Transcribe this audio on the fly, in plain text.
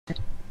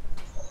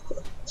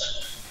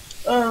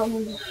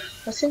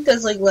I think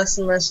there's like less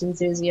and less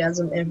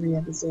enthusiasm every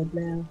episode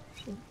now.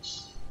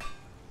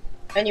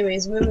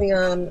 Anyways, moving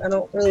on. I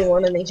don't really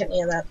want to make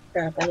any of that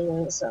crap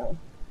anyway, so.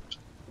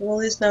 Well,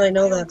 at least now I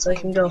know that, so I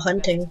can go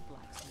hunting.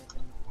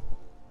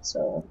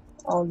 So,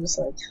 I'll just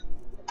like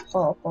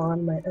pop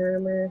on my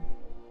armor.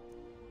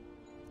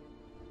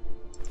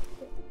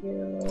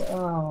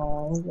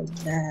 Oh, look at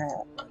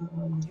that.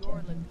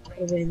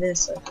 Look at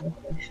this, I can look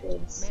at my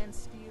face.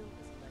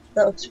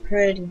 That looks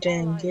pretty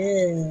dang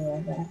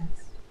good.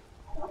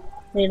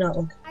 May not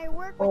look,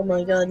 oh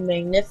my god,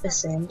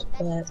 magnificent,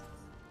 but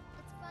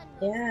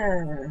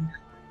yeah,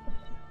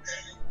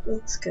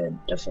 looks good,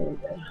 definitely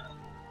good.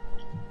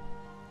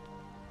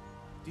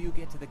 Do you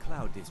get to the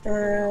Cloud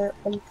District?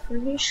 I'm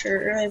pretty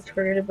sure I've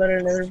heard about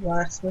another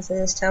blacksmith in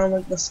this town,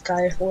 like the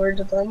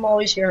Skyforge, but I'm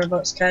always hearing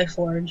about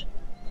Skyforge.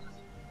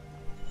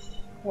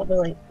 What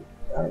do I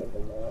don't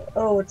even know.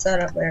 Oh, what's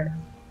that up there?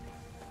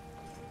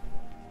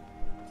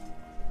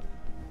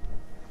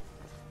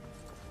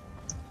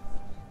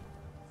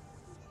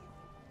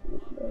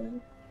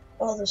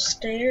 Oh, the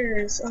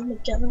stairs. Oh my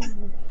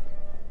god.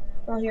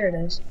 Oh, here it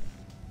is.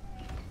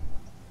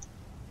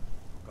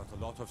 Got a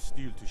lot of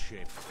steel to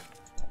shape.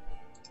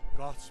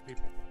 Gods be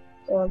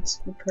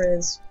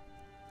praised.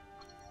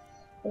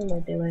 What am I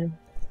doing?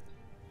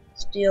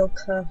 Steel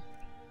cuff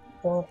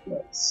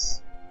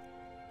gauntlets.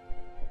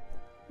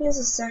 He has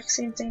the exact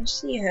same thing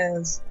she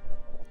has.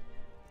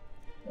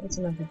 That's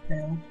another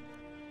fail.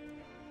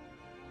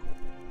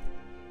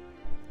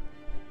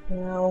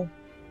 Wow.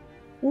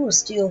 Ooh,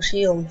 steel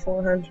shield,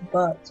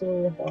 $400.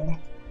 Wonderful.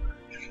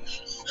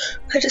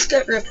 I just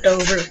got ripped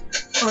over.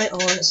 I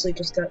honestly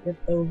just got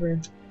ripped over.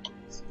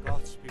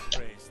 Gods be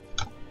praised.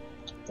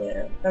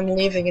 Yeah, I'm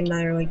leaving and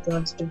now you're like,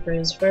 Gods be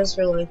praised. First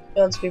we're like,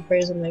 Gods be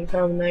praised and I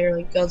come, and now you're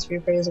like, Gods be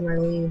praised and I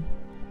leave.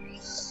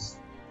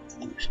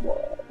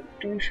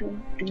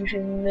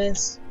 Douching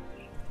this.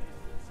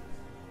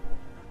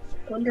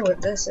 Wonder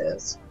what this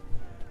is.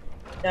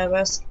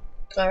 Javaskar.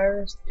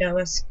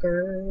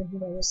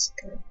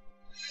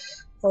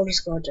 I'll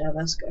just go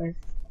Javaskar.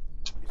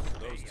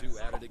 Those two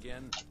at it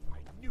again. I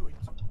knew it.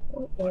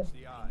 Watch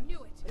the eye.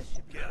 Knew it. This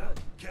should be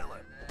good. Kill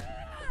it.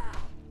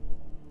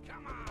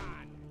 Come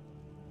on.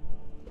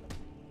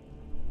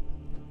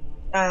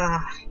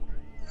 Ah,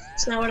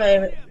 it's not what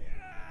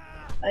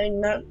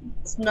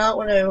it's not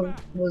what I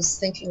was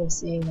thinking of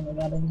seeing when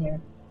I got in here.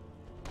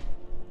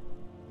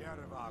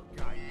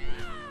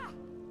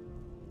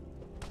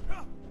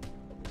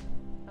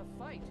 A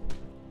fight.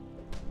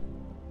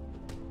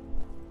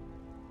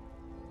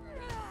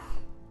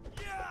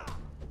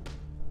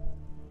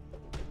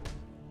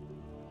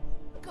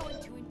 Going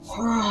to enjoy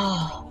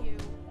Oh. you.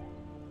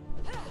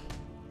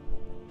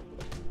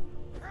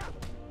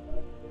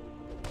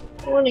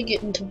 I want to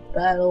get into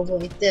battles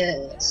like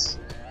this.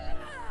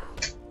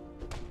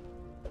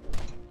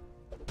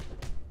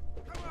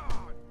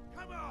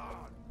 Come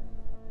on.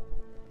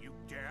 You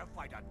dare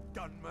fight a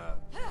Dunmer?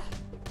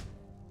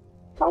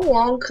 How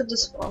long could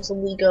this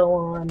possibly go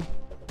on?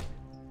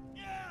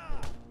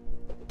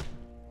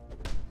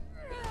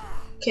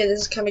 Okay,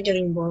 this is kind of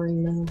getting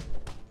boring now.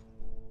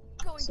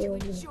 Going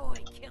to enjoy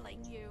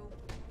killing you.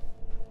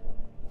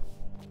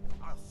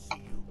 I'll see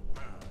you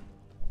burn.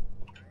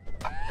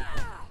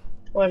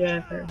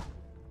 Whatever.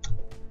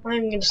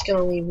 I'm just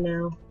gonna leave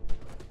now.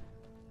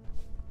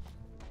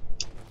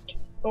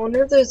 I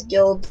wonder if there's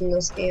guilds in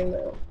this game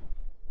though.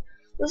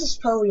 This is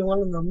probably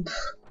one of them.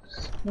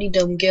 Any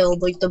dumb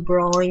guild, like the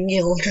Brawling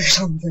Guild or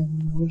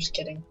something. No, I'm just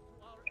kidding.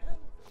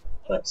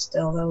 But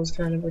still, that was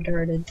kind of a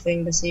retarded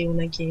thing to see when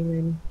I came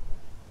in.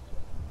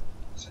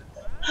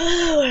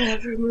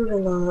 Whatever,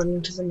 moving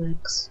on to the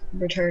next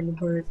retarded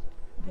part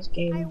of this I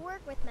game.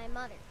 work with my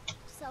mother.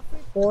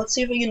 Well, let's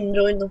see if we can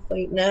join the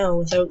fight now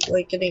without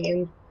like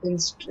getting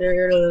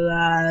interrupted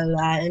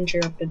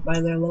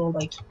by their little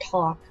like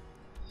talk.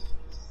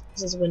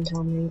 This is when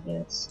Tom Reed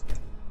is.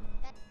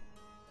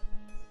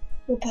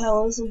 The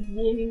Palace of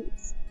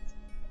Games.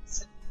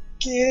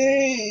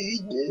 Gay.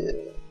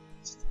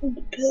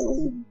 The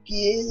Palace of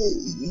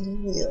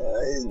Games.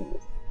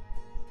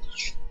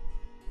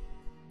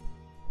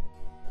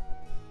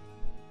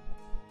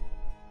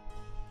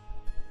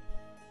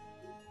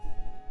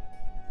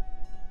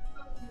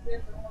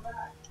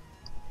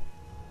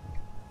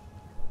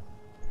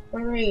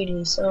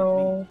 Alrighty,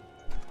 so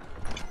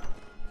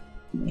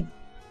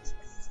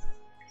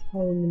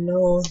oh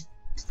no.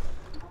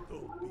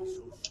 Don't be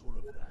so sure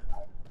of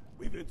that.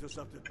 We've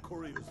intercepted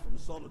couriers from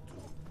Solitude.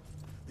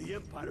 The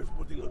Empire's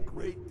putting a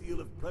great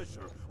deal of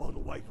pressure on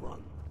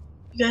Whiterun.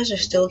 You guys are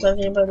still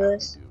talking about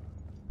this?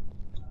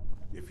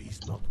 If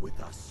he's not with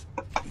us,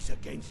 he's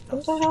against What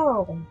us. the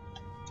hell?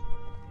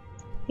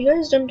 You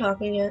guys done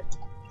talking yet?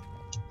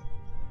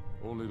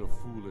 Only the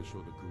foolish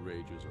or the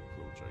courageous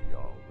approach a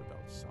Jarl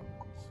without summons.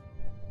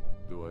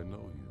 Do I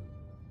know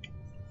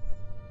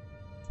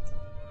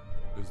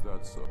you? Is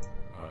that so?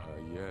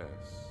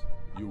 Yes.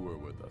 You were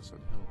with us in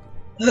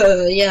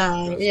Helgen.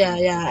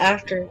 Yeah,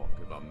 after.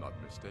 If I'm not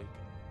mistaken.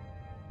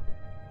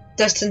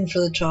 Destined for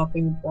the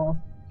chopping block.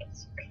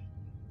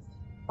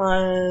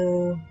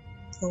 I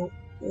don't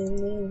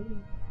really.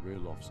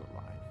 Raylof's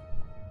alive.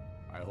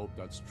 I hope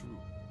that's true.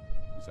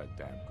 He's a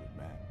damn good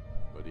man,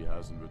 but he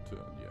hasn't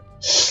returned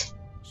yet.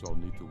 So I'll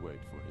need to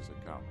wait for his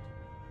account.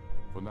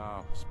 For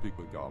now, speak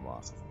with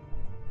Galmar.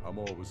 I'm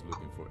always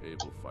looking for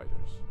able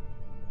fighters.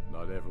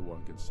 Not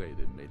everyone can say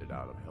they made it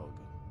out of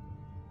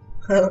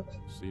Helga.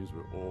 Seems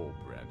we're all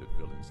branded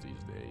villains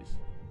these days.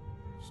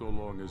 So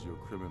long as your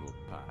criminal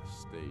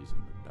past stays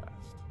in the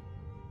past,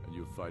 and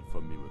you fight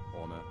for me with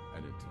honor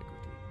and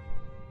integrity,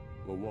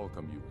 we'll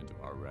welcome you into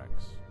our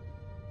ranks.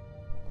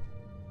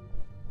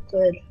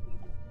 Good.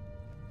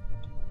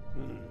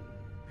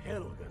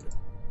 Helga.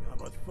 Yeah,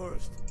 but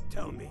first,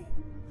 tell me,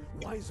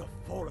 why is a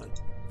foreign?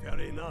 Fair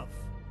enough.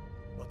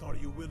 But are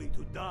you willing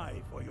to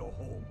die for your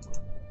home?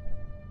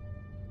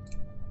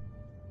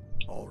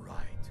 All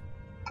right.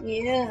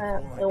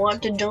 Yeah, I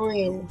want to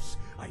join.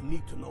 I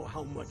need to know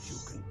how much you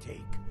can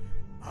take.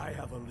 I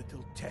have a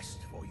little test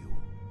for you.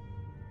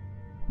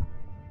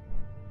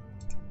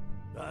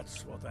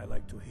 That's what I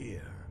like to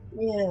hear.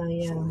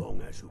 Yeah. So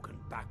long as you can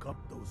back up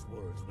those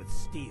words with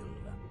steel.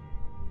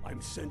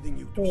 I'm sending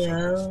you to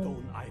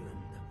Serpentstone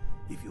Island.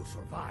 If you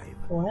survive,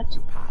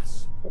 you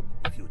pass.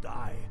 If you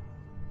die,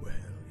 well,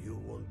 you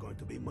weren't going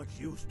to be much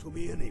use to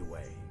me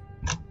anyway.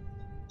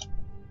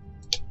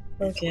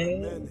 Okay. It's where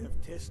men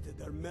have tested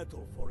their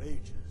metal for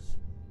ages.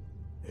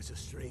 There's a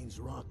strange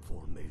rock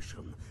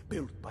formation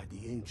built by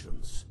the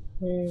ancients.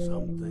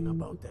 Something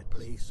about that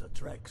place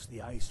attracts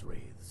the ice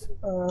wraiths.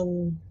 I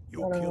don't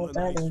know what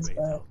that is,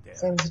 but it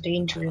sounds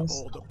dangerous. I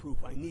have all the proof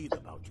I need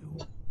about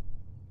you.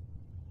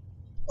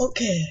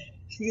 Okay,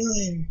 see you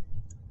later.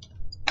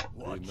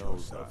 Watch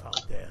yourself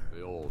out there.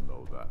 They all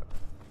know that.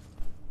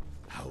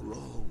 How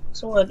long?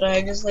 So what,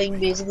 I just like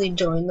basically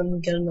join them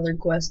and get another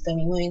quest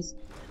anyways?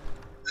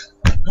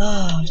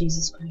 Oh,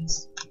 Jesus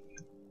Christ.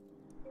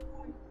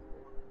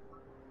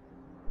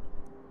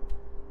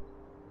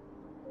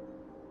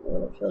 I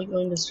don't feel like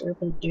going to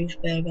Serpent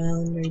Douchebag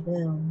Island right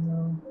now,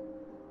 no.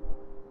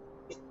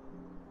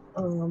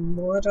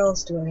 What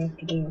else do I have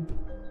to do?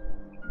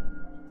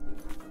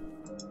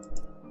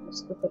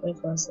 Let's look at my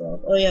quest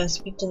log. Oh yeah,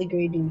 speak to the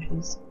Grey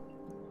Douches.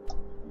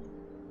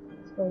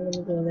 So I'm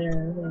gonna go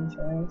there really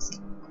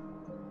fast.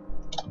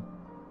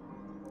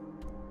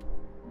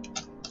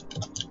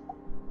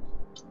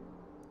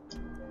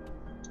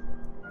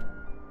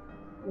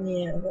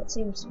 Yeah, that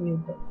seems to be a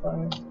bit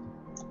far.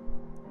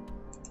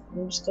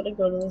 I'm just gonna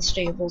go to the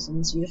stables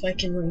and see if I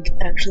can like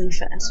actually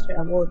fast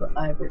travel to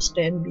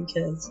Iverstead,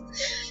 because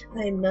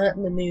I am not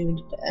in the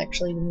mood to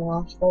actually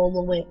walk all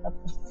the way up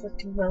the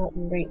freaking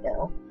mountain right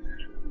now.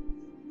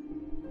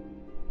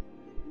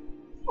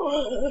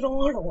 I don't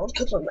want to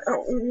walk up the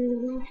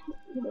mountain.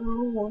 I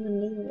don't want to do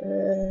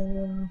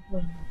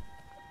that.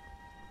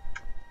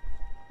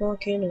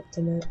 Walking up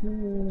the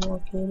mountain,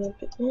 walking up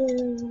the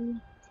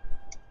mountain.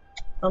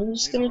 I'm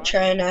just gonna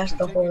try and ask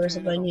the horse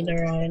if I need a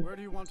ride. Where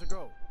do you want to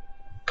go?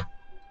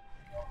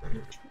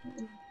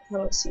 I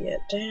don't see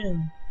it.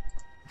 Damn.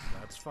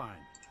 That's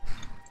fine.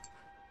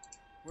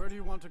 Where do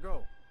you want to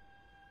go?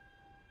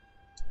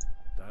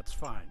 That's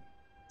fine.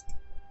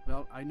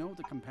 Well, I know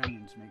the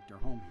companions make their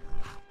home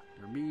here.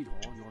 Your mead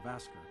hall, your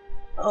Vasker.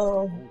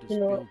 Oh, you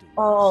know.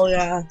 Oh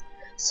yeah.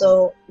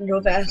 So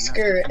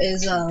Novasker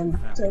is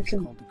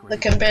the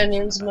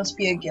companions must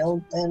be a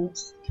guild then.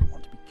 You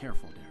want to be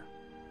careful there.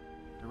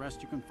 The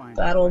rest you can find.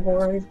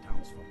 Battleborn.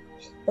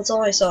 That's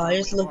all I saw. I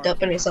just looked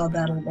up and I saw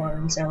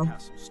Battleborn. So.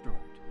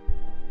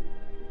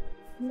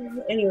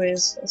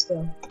 Anyways, let's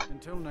go.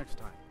 Until next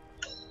time.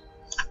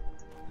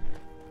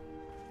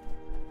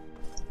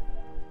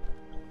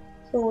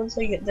 So once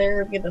I get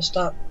there, I'm gonna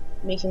stop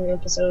making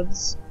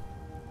episodes.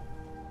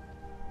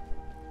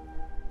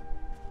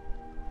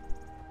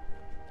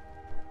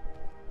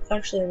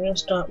 Actually, I'm gonna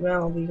stop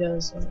now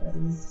because,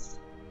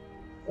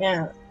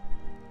 yeah.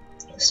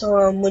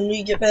 So, when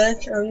we get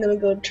back, I'm gonna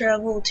go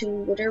travel to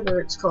whatever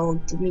it's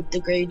called to meet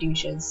the Grey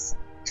Douches,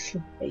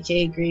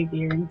 aka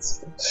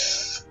Greybeards.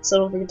 So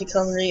don't forget to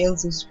comment, rate, and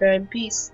subscribe. Peace.